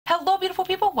Hello beautiful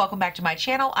people, welcome back to my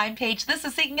channel. I'm Paige, this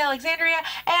is Seeking Alexandria,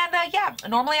 and yeah,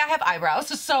 normally I have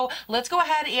eyebrows, so let's go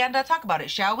ahead and talk about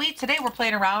it, shall we? Today we're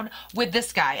playing around with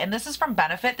this guy, and this is from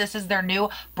Benefit. This is their new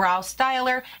brow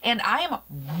styler, and I am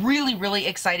really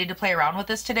excited to play around with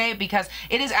this today because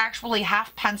it is actually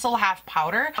half pencil, half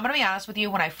powder. I'm gonna be honest with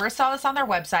you, when I first saw this on their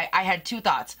website, I had two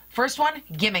thoughts. First one,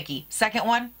 gimmicky. Second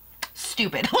one,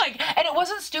 stupid. And it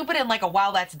wasn't stupid in like a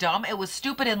wow that's dumb, it was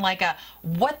stupid in like a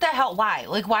what the hell,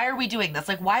 why are we doing this?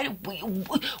 Like why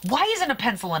isn't a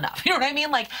pencil enough? You know what I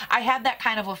mean? Like I had that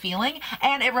kind of a feeling,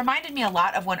 and it reminded me a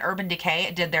lot of when Urban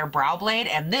Decay did their brow blade,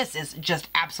 and this is just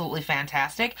absolutely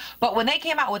fantastic. But when they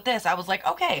came out with this, I was like,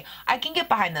 okay, I can get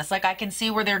behind this. Like I can see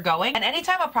where they're going. And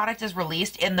anytime a product is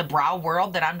released in the brow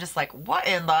world that I'm just like, what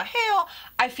in the hell?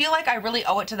 I feel like I really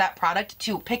owe it to that product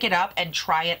to pick it up and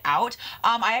try it out.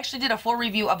 I actually did a full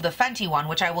review of the Fenty one,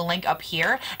 which I will link up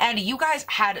here, and you guys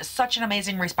had such an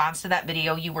amazing response to that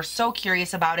video. You were so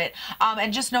curious about it,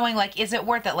 and just knowing like, is it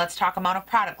worth it? Let's talk amount of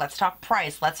product, let's talk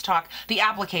price, let's talk the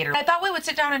applicator. I thought we would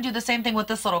sit down and do the same thing with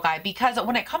this little guy, because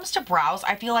when it comes to brows,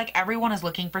 I feel like everyone is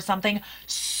looking for something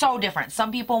so different.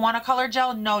 Some people want a color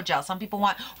gel, no gel. Some people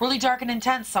want really dark and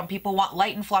intense. Some people want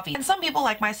light and fluffy, and some people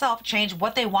like myself change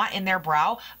what they want in their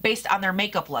brow based on their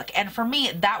makeup look. And for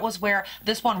me, that was where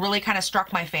this one really kind of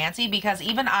struck my fancy, because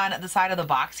even on the side of the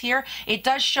box here, it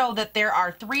does show that there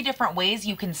are 3 different ways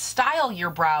you can style your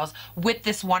brows with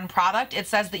this one product. It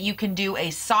says that you can do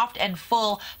a soft and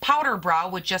full powder brow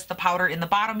with just the powder in the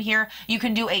bottom here. You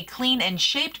can do a clean and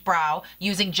shaped brow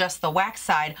using just the wax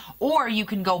side, or you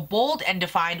can go bold and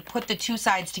defined, put the 2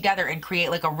 sides together and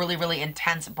create like a really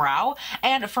intense brow.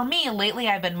 And for me, lately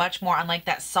I've been much more on like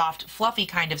that soft, fluffy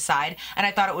kind of side, and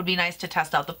I thought it would be nice to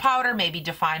test out the powder, maybe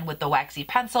define with the waxy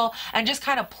pencil, and just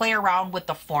kind of play around with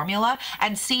the formula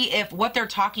and see if what they're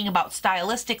talking about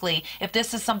stylistically, if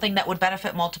this is something that would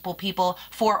benefit multiple people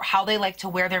for how they like to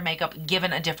wear their makeup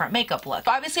given a different makeup look.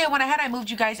 So obviously I went ahead, I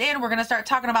moved you guys in. We're going to start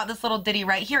talking about this little ditty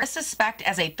right here. I suspect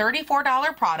as a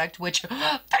 $34 product, which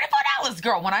 $34,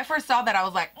 girl. When I first saw that, I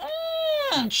was like,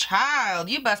 child,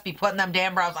 you best be putting them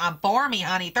damn brows on for me,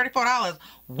 honey. $34.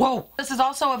 Whoa. This is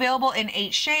also available in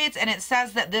 8 shades, and it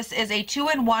says that this is a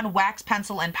 2-in-1 wax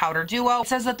pencil and powder duo. It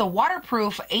says that the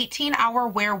waterproof 18-hour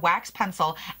wear wax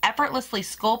pencil effortlessly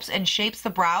sculpts and shapes the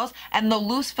brows, and the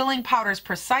loose filling powder's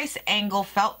precise angle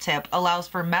felt tip allows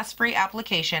for mess-free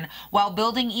application while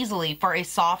building easily for a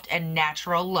soft and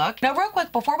natural look. Now real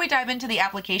quick, before we dive into the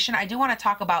application, I do want to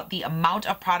talk about the amount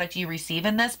of product you receive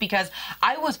in this, because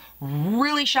I was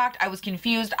really shocked. I was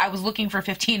confused. I was looking for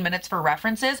 15 minutes for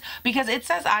references, because it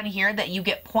says on here that you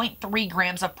get 0.3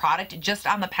 grams of product just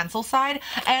on the pencil side.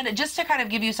 And just to kind of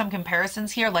give you some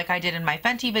comparisons here, like I did in my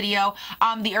Fenty video,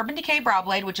 the Urban Decay Brow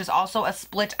Blade, which is also a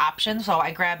split option, so I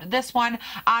grabbed this one.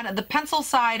 On the pencil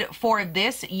side for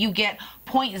this, you get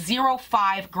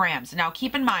 0.05 grams. Now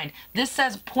keep in mind, this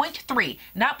says 0.3,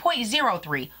 not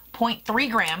 0.03. 0.3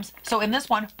 grams. So in this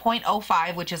one,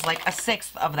 0.05, which is like a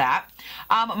sixth of that.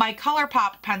 My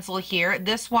ColourPop pencil here,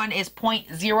 this one is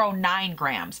 0.09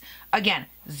 grams. Again,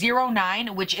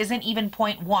 0.9, which isn't even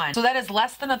 0.1. So that is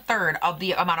less than a third of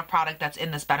the amount of product that's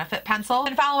in this Benefit pencil.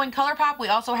 And following ColourPop, we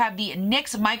also have the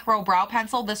NYX Micro Brow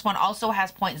Pencil. This one also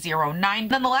has 0.09.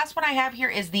 Then the last one I have here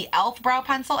is the e.l.f. Brow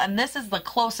Pencil, and this is the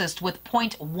closest with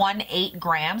 0.18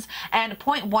 grams. And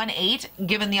 0.18,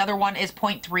 given the other one is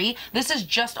 0.3, this is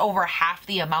just over half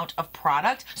the amount of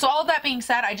product. So all of that being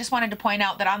said, I just wanted to point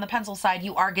out that on the pencil side,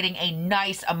 you are getting a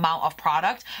nice amount of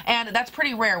product, and that's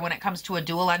pretty rare when it comes to a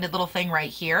dual-ended little thing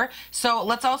right here. So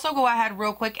let's also go ahead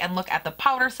real quick and look at the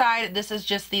powder side. This is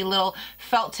just the little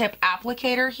felt tip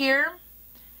applicator here.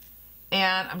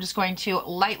 And I'm just going to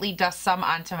lightly dust some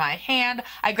onto my hand.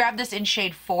 I grabbed this in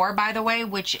shade 4, by the way,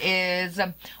 which is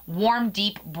warm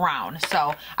deep brown.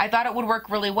 So I thought it would work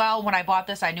really well. When I bought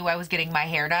this, I knew I was getting my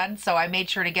hair done, so I made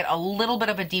sure to get a little bit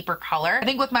of a deeper color. I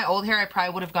think with my old hair, I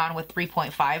probably would have gone with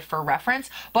 3.5 for reference,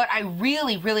 but I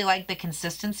really like the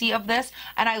consistency of this,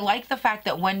 and I like the fact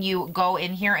that when you go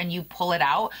in here and you pull it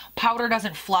out, powder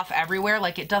doesn't fluff everywhere.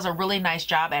 Like, it does a really nice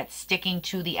job at sticking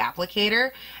to the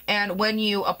applicator, and when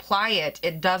you apply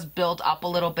it does build up a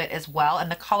little bit as well,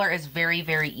 and the color is very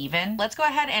even. Let's go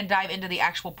ahead and dive into the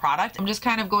actual product. I'm just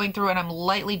kind of going through and I'm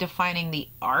lightly defining the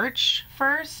arch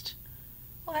first.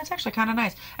 Well, that's actually kind of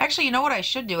nice. Actually, you know what I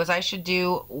should do is I should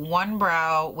do one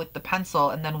brow with the pencil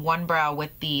and then one brow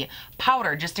with the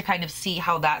powder, just to kind of see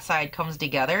how that side comes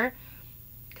together.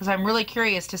 Because I'm really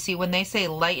curious to see when they say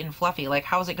light and fluffy, like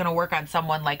how is it going to work on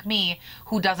someone like me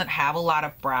who doesn't have a lot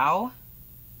of brow.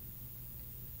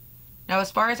 Now, as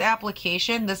far as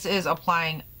application, this is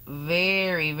applying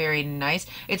very, very nice.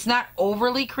 It's not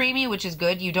overly creamy, which is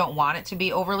good. You don't want it to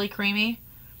be overly creamy,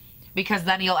 because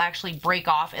then you'll actually break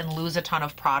off and lose a ton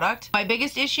of product. My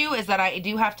biggest issue is that I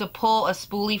do have to pull a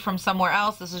spoolie from somewhere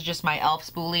else. This is just my e.l.f.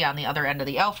 spoolie on the other end of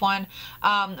the e.l.f. one.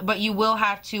 But you will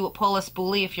have to pull a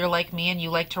spoolie if you're like me and you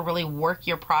like to really work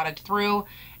your product through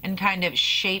and kind of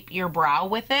shape your brow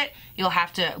with it. You'll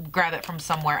have to grab it from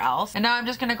somewhere else. And now I'm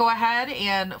just gonna go ahead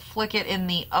and flick it in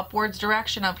the upwards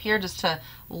direction up here just to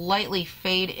lightly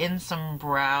fade in some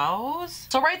brows.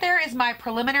 So right there is my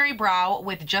preliminary brow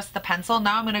with just the pencil.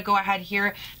 Now I'm gonna go ahead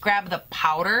here, grab the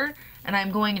powder, and I'm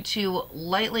going to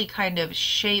lightly kind of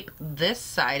shape this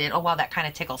side in. Oh wow, that kind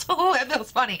of tickles. Oh, that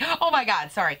feels funny. Oh my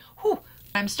God, sorry. Whew.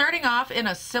 I'm starting off in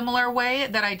a similar way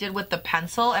that I did with the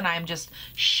pencil, and I'm just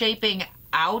shaping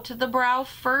out the brow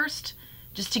first,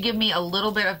 just to give me a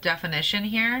little bit of definition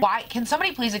here. Why, can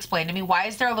somebody please explain to me, why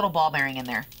is there a little ball bearing in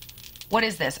there? What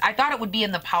is this? I thought it would be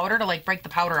in the powder to like break the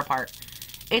powder apart.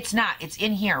 It's not, it's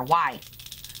in here. Why?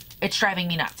 It's driving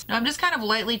me nuts. Now I'm just kind of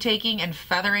lightly taking and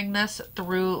feathering this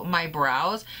through my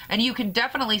brows, and you can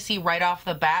definitely see right off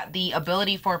the bat the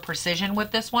ability for precision with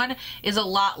this one is a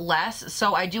lot less.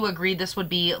 So I do agree this would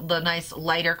be the nice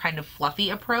lighter kind of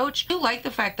fluffy approach. I do like the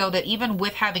fact though that even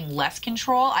with having less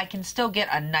control, I can still get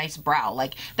a nice brow.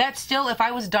 Like that's still, if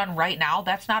I was done right now,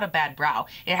 that's not a bad brow.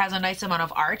 It has a nice amount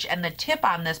of arch, and the tip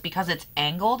on this, because it's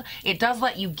angled, it does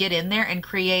let you get in there and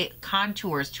create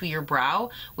contours to your brow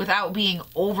without being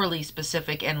overly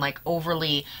specific and like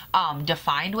overly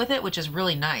defined with it, which is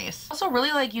really nice. Also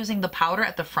really like using the powder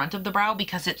at the front of the brow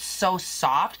because it's so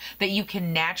soft that you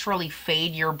can naturally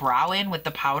fade your brow in with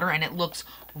the powder, and it looks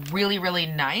really, really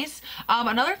nice.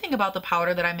 Another thing about the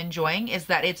powder that I'm enjoying is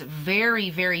that it's very,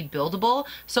 very buildable.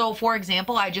 So for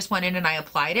example, I just went in and I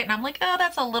applied it and I'm like, oh,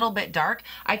 that's a little bit dark.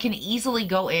 I can easily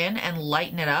go in and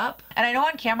lighten it up. And I know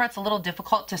on camera it's a little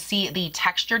difficult to see the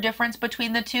texture difference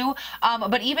between the two,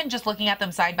 but even just looking at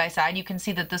them side by side, you can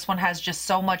see that this one has just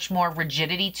so much more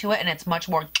rigidity to it, and it's much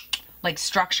more like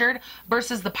structured,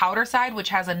 versus the powder side, which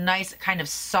has a nice kind of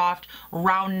soft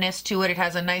roundness to it. It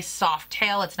has a nice soft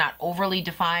tail. It's not overly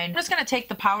defined. I'm just gonna take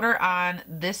the powder on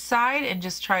this side and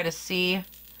just try to see.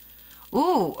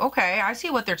 Ooh, okay, I see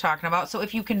what they're talking about. So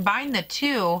if you combine the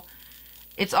two,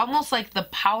 it's almost like the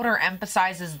powder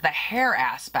emphasizes the hair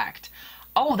aspect.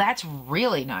 Oh, that's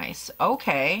really nice.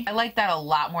 Okay. I like that a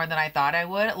lot more than I thought I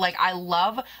would. Like, I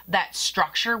love that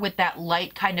structure with that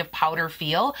light kind of powder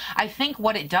feel. I think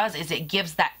what it does is it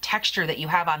gives that texture that you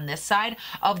have on this side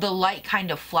of the light kind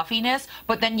of fluffiness,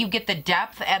 but then you get the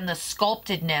depth and the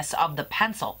sculptedness of the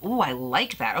pencil. Ooh, I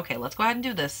like that. Okay, let's go ahead and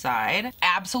do this side.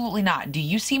 Absolutely not. Do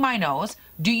you see my nose?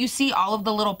 Do you see all of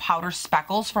the little powder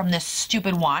speckles from this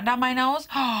stupid wand on my nose?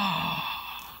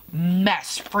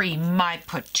 Mess free my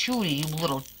patootie, you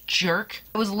little jerk.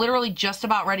 I was literally just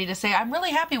about ready to say, I'm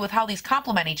really happy with how these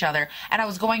complement each other, and I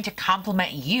was going to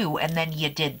compliment you, and then you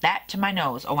did that to my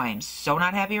nose. Oh, I am so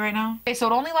not happy right now. Okay, so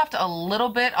it only left a little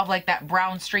bit of like that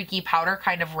brown streaky powder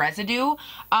kind of residue,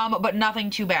 but nothing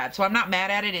too bad. So I'm not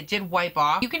mad at it. It did wipe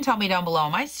off. You can tell me down below,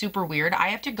 am I super weird? I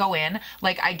have to go in,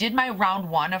 like I did my round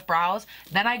one of brows,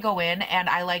 then I go in and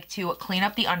I like to clean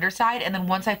up the underside, and then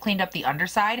once I've cleaned up the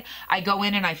underside, I go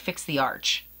in and I fix the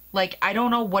arch. Like, I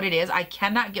don't know what it is. I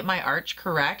cannot get my arch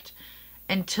correct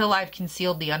until I've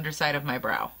concealed the underside of my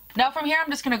brow. Now from here, I'm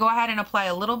just going to go ahead and apply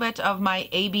a little bit of my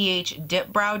ABH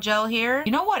Dip Brow Gel here.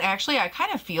 You know what? Actually, I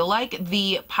kind of feel like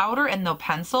the powder and the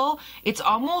pencil, it's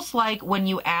almost like when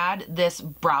you add this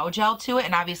brow gel to it,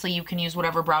 and obviously you can use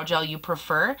whatever brow gel you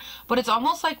prefer, but it's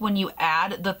almost like when you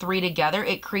add the three together,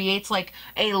 it creates like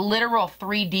a literal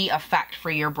 3D effect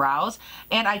for your brows.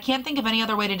 And I can't think of any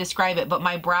other way to describe it, but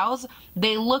my brows,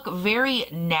 they look very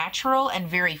natural and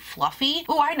very fluffy.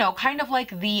 Oh, I know, kind of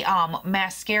like the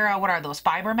mascara, what are those,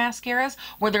 fiber mascaras,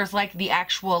 where there's like the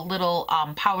actual little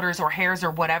powders or hairs or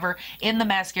whatever in the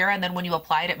mascara, and then when you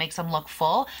apply it, it makes them look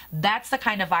full. That's the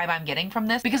kind of vibe I'm getting from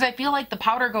this, because I feel like the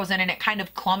powder goes in and it kind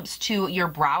of clumps to your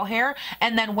brow hair,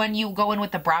 and then when you go in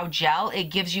with the brow gel, it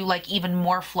gives you like even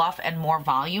more fluff and more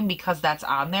volume because that's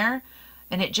on there,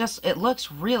 and it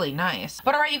looks really nice.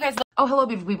 But all right, you guys. Oh, hello,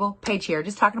 beautiful people. Paige here,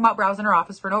 just talking about brows in her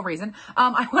office for no reason.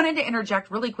 I wanted to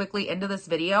interject really quickly into this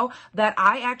video that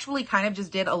I actually kind of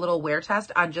just did a little wear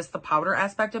test on just the powder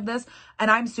aspect of this,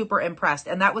 and I'm super impressed.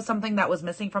 And that was something that was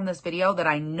missing from this video that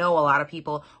I know a lot of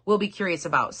people will be curious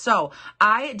about. So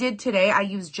I did today, I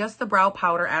used just the brow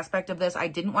powder aspect of this. I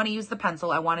didn't want to use the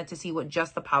pencil. I wanted to see what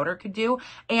just the powder could do.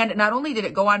 And not only did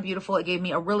it go on beautiful, it gave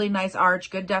me a really nice arch,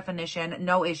 good definition,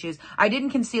 no issues. I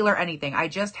didn't conceal or anything. I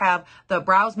just have the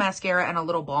brows mascara mascara and a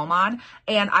little balm on.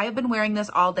 And I have been wearing this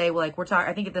all day. Like we're talking,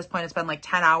 I think at this point it's been like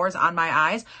 10 hours on my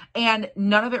eyes and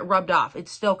none of it rubbed off.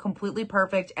 It's still completely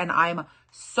perfect and I'm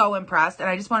so impressed. And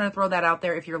I just wanted to throw that out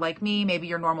there. If you're like me, maybe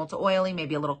you're normal to oily,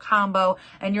 maybe a little combo,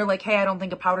 and you're like, hey, I don't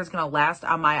think a powder is going to last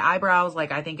on my eyebrows.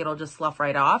 Like I think it'll just slough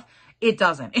right off. It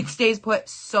doesn't. It stays put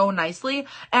so nicely.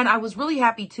 And I was really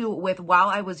happy too with, while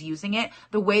I was using it,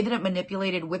 the way that it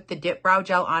manipulated with the dip brow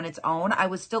gel on its own, I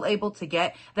was still able to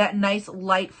get that nice,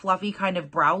 light, fluffy kind of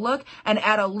brow look and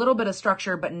add a little bit of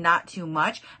structure, but not too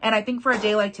much. And I think for a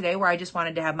day like today where I just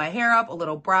wanted to have my hair up, a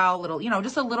little brow, a little, you know,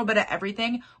 just a little bit of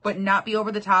everything, but not be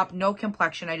over the top, no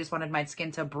complexion. I just wanted my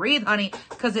skin to breathe, honey,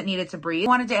 because it needed to breathe. I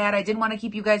wanted to add, I didn't want to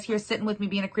keep you guys here sitting with me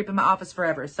being a creep in my office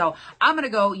forever. So I'm going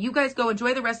to go, you guys go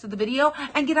enjoy the rest of the video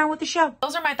and get on with the show.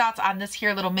 Those are my thoughts on this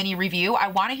here little mini review. I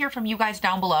want to hear from you guys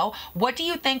down below. What do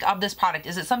you think of this product?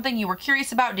 Is it something you were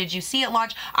curious about? Did you see it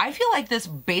launch? I feel like this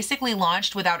basically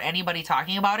launched without anybody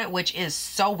talking about it, which is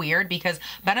so weird because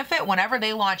Benefit, whenever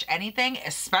they launch anything,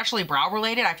 especially brow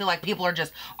related, I feel like people are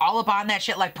just all up on that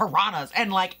shit like piranhas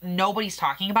and like nobody's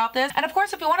talking about this. And of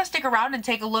course, if you want to stick around and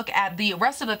take a look at the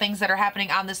rest of the things that are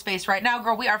happening on this space right now,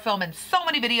 girl, we are filming so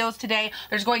many videos today.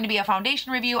 There's going to be a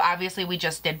foundation review. Obviously, we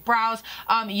just did brows.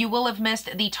 You will have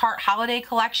missed the Tarte Holiday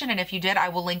Collection, and if you did, I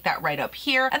will link that right up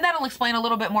here, and that'll explain a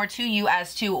little bit more to you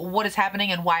as to what is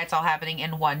happening and why it's all happening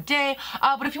in one day.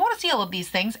 But if you want to see all of these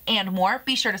things and more,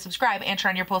 be sure to subscribe and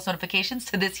turn on your post notifications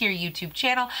to this here YouTube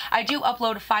channel. I do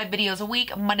upload 5 videos a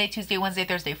week, Monday, Tuesday, Wednesday,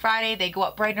 Thursday, Friday. They go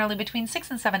up bright and early between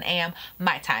 6 and 7 a.m.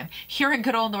 my time here in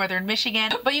good old Northern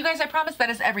Michigan. But you guys, I promise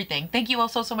that is everything. Thank you all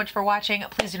so much for watching.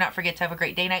 Please do not forget to have a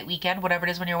great day, night, weekend, whatever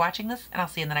it is when you're watching this, and I'll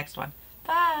see you in the next one.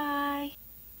 Bye.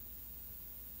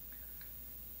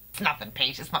 It's nothing,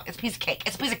 Paige. It's not. It's a piece of cake.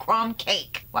 It's a piece of crumb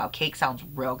cake. Wow, cake sounds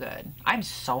real good. I'm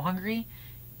so hungry.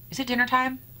 Is it dinner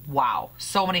time? Wow.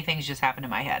 So many things just happened in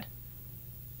my head.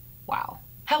 Wow.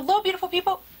 Hello, beautiful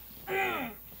people.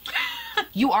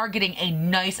 You are getting a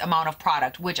nice amount of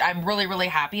product, which I'm really, really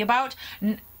happy about.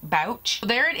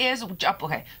 There it is.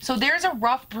 Okay. So there's a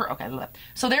rough, okay.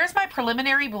 So there's my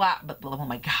preliminary oh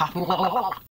my God.